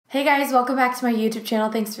Hey guys, welcome back to my YouTube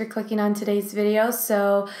channel. Thanks for clicking on today's video.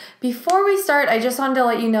 So before we start, I just wanted to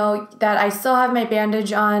let you know that I still have my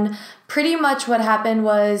bandage on. Pretty much what happened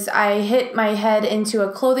was I hit my head into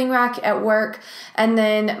a clothing rack at work, and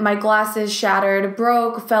then my glasses shattered,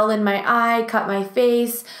 broke, fell in my eye, cut my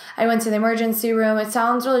face. I went to the emergency room. It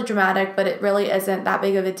sounds really dramatic, but it really isn't that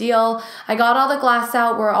big of a deal. I got all the glass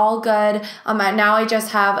out. We're all good. Now I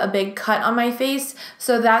just have a big cut on my face.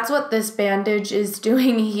 So that's what this bandage is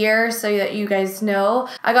doing here, so that you guys know.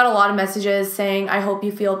 I got a lot of messages saying, I hope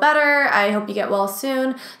you feel better. I hope you get well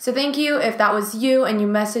soon. So thank you if that was you and you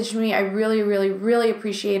messaged me. I really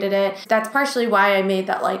appreciated it. That's partially why I made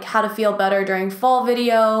that like how to feel better during fall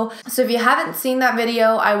video. So if you haven't seen that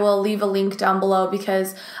video, I will leave a link down below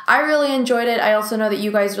because I really enjoyed it. I also know that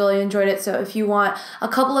you guys really enjoyed it. So if you want a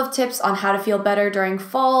couple of tips on how to feel better during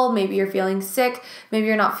fall, maybe you're feeling sick, maybe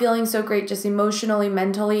you're not feeling so great just emotionally,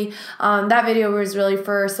 mentally, that video was really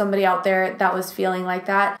for somebody out there that was feeling like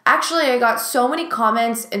that. Actually, I got so many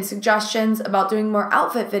comments and suggestions about doing more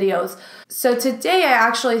outfit videos. So today I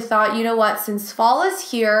actually thought, you know what, since fall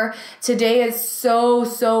is here, today is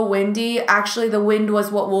so windy. Actually, the wind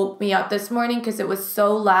was what woke me up this morning because it was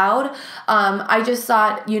so loud. I just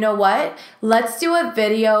thought, you know what, let's do a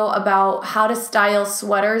video about how to style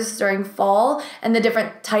sweaters during fall and the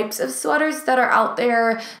different types of sweaters that are out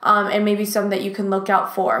there, and maybe some that you can look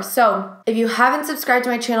out for. So if you haven't subscribed to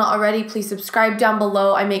my channel already, please subscribe down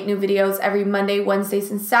below. I make new videos every Monday, Wednesdays,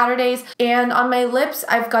 and Saturdays. And on my lips,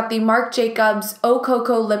 I've got the Marc Jacobs Eau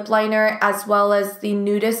Coco lip liner as well as the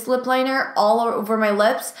Nudist lip liner all over my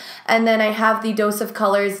lips. And then I have the Dose of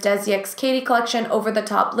Colors Desi X Katie collection over the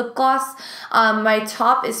top lip gloss. My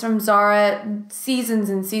top is from Zara seasons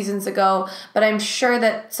and seasons ago, but I'm sure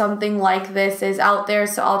that something like this is out there,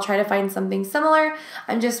 so I'll try to find something similar.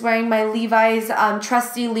 I'm just wearing my Levi's,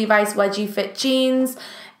 trusty Levi's wedgie fit jeans.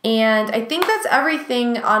 And I think that's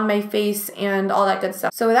everything on my face and all that good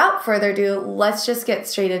stuff. So without further ado, let's just get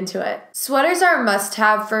straight into it. Sweaters are a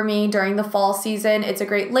must-have for me during the fall season. It's a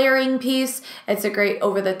great layering piece. It's a great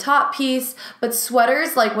over-the-top piece. But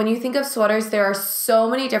sweaters, like when you think of sweaters, there are so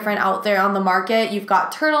many different out there on the market. You've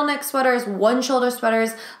got turtleneck sweaters, one-shoulder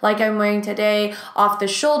sweaters like I'm wearing today,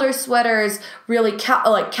 off-the-shoulder sweaters, really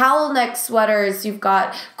cowl neck sweaters. You've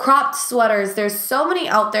got cropped sweaters. There's so many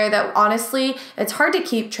out there that honestly, it's hard to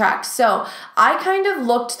keep track. So I kind of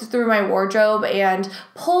looked through my wardrobe and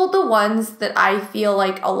pulled the ones that I feel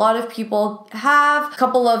like a lot of people have, a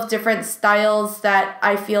couple of different styles that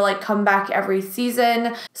I feel like come back every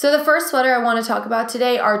season. So the first sweater I want to talk about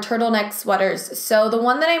today are turtleneck sweaters. So the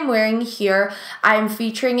one that I'm wearing here, I'm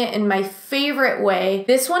featuring it in my favorite way.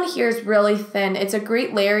 This one here is really thin. It's a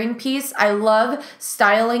great layering piece. I love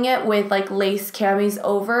styling it with like lace camis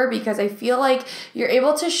over because I feel like you're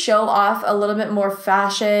able to show off a little bit more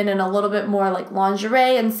fashion and a little bit more like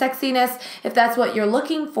lingerie and sexiness if that's what you're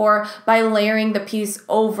looking for by layering the piece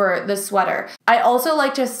over the sweater. I also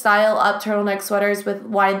like to style up turtleneck sweaters with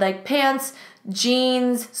wide leg pants,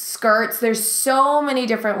 jeans, skirts. There's so many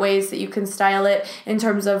different ways that you can style it in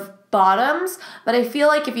terms of bottoms, but I feel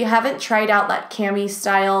like if you haven't tried out that cami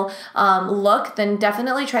style look, then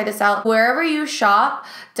definitely try this out. Wherever you shop,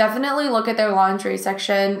 definitely look at their lingerie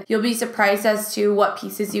section. You'll be surprised as to what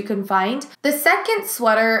pieces you can find. The second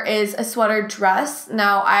sweater is a sweater dress.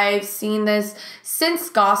 Now, I've seen this since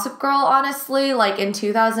Gossip Girl, honestly, like in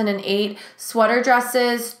 2008. Sweater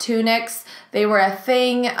dresses, tunics, they were a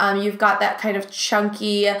thing. You've got that kind of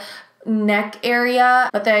chunky neck area,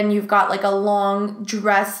 but then you've got like a long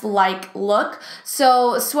dress-like look.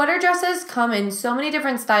 So sweater dresses come in so many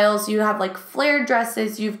different styles. You have like flared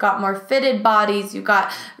dresses, you've got more fitted bodies, you've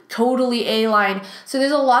got totally A-line. So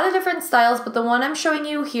there's a lot of different styles, but the one I'm showing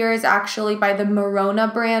you here is actually by the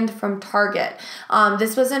Merona brand from Target.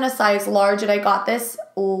 This was in a size large and I got this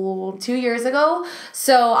 2 years ago.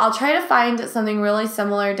 So I'll try to find something really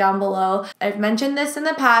similar down below. I've mentioned this in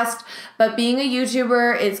the past, but being a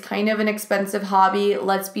YouTuber is kind of an expensive hobby.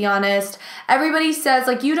 Let's be honest. Everybody says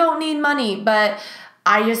like, you don't need money, but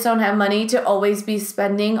I just don't have money to always be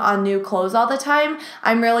spending on new clothes all the time.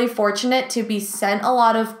 I'm really fortunate to be sent a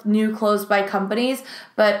lot of new clothes by companies,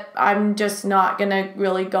 but I'm just not gonna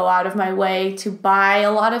really go out of my way to buy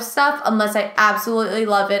a lot of stuff unless I absolutely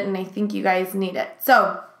love it and I think you guys need it.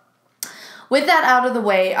 So with that out of the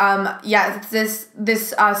way, yeah, it's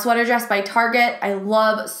this sweater dress by Target. I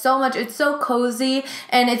love so much. It's so cozy,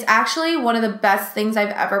 and it's actually one of the best things I've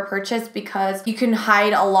ever purchased because you can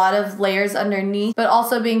hide a lot of layers underneath, but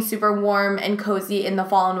also being super warm and cozy in the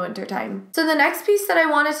fall and winter time. So the next piece that I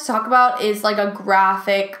wanted to talk about is like a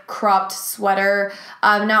graphic cropped sweater.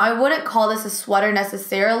 Now I wouldn't call this a sweater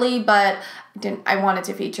necessarily, but I wanted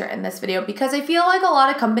to feature in this video because I feel like a lot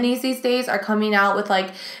of companies these days are coming out with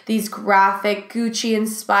like these graphic Gucci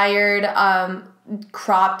inspired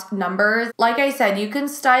cropped numbers. Like I said, you can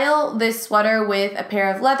style this sweater with a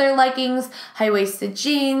pair of leather leggings, high-waisted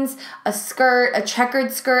jeans, a skirt, a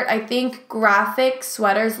checkered skirt. I think graphic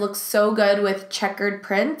sweaters look so good with checkered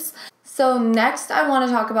prints. So next I want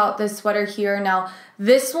to talk about this sweater here. Now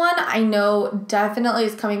this one I know definitely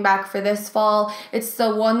is coming back for this fall. It's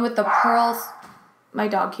the one with the pearls. My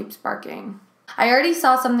dog keeps barking. I already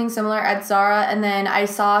saw something similar at Zara, and then I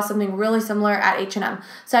saw something really similar at H&M.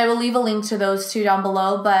 So I will leave a link to those two down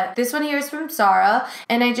below, but this one here is from Zara,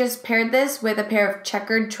 and I just paired this with a pair of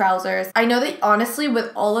checkered trousers. I know that honestly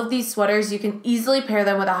with all of these sweaters, you can easily pair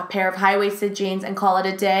them with a pair of high-waisted jeans and call it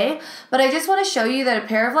a day, but I just want to show you that a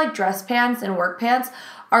pair of like dress pants and work pants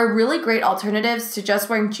are really great alternatives to just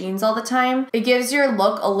wearing jeans all the time. It gives your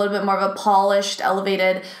look a little bit more of a polished,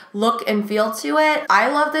 elevated look and feel to it. I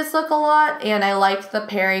love this look a lot, and I like the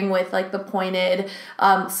pairing with like the pointed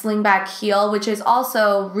sling back heel, which is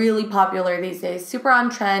also really popular these days, super on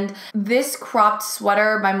trend. This cropped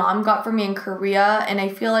sweater my mom got for me in Korea, and I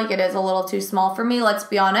feel like it is a little too small for me, let's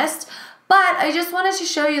be honest. But I just wanted to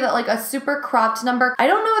show you that like a super cropped number, I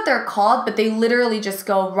don't know what they're called, but they literally just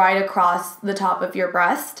go right across the top of your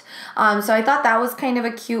breast. So I thought that was kind of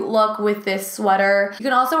a cute look with this sweater. You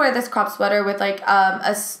can also wear this cropped sweater with like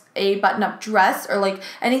a button-up dress or like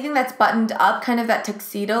anything that's buttoned up, kind of that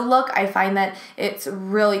tuxedo look. I find that it's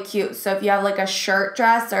really cute. So if you have like a shirt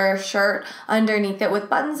dress or a shirt underneath it with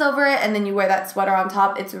buttons over it, and then you wear that sweater on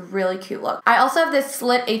top, it's a really cute look. I also have this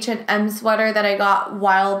slit H&M sweater that I got a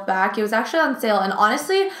while back. It was actually on sale, and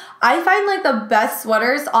honestly, I find like the best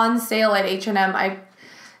sweaters on sale at H&M.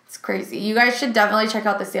 It's crazy. You guys should definitely check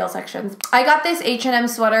out the sale sections. I got this H&M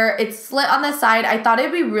sweater. It's slit on the side. I thought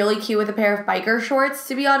it'd be really cute with a pair of biker shorts,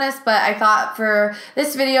 to be honest, but I thought for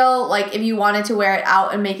this video, like if you wanted to wear it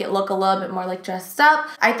out and make it look a little bit more like dressed up,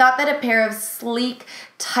 I thought that a pair of sleek,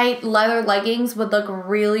 tight leather leggings would look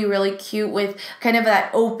really, really cute with kind of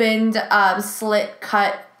that opened, slit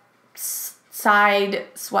cut side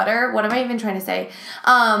sweater. What am I even trying to say?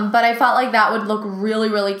 But I felt like that would look really,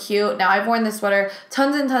 really cute. Now I've worn this sweater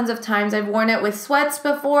tons and tons of times. I've worn it with sweats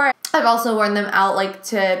before. I've also worn them out like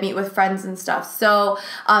to meet with friends and stuff. So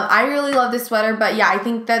I really love this sweater, but yeah, I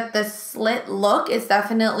think that the slit look is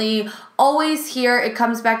definitely always here. It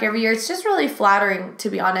comes back every year. It's just really flattering, to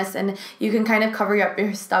be honest, and you can kind of cover up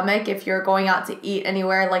your stomach if you're going out to eat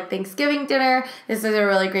anywhere like Thanksgiving dinner. This is a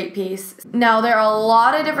really great piece. Now there are a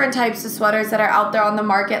lot of different types of sweaters that are out there on the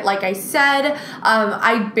market. Like I said,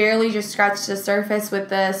 I barely just scratched the surface with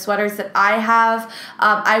the sweaters that I have.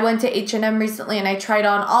 I went to H&M recently and I tried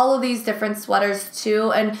on all of these different sweaters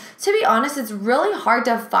too, and to be honest, it's really hard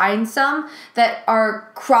to find some that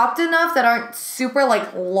are cropped enough, that aren't super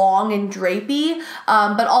like long and drapey,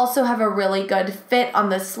 but also have a really good fit on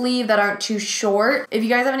the sleeve, that aren't too short. If you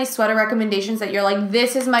guys have any sweater recommendations that you're like,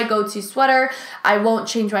 this is my go-to sweater, I won't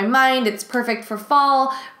change my mind, it's perfect for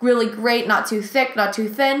fall, really great, not too thick, not too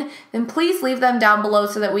thin, then please leave them down below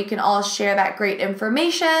so that we can all share that great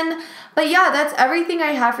information. But yeah, that's everything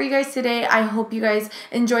I have for you guys today. I hope you guys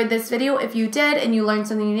enjoyed this video. If you did and you learned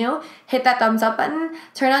something new, hit that thumbs up button,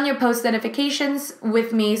 turn on your post notifications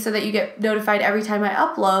with me so that you get notified every time I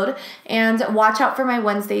upload, and watch out for my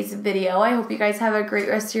Wednesday's video. I hope you guys have a great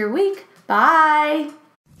rest of your week. Bye!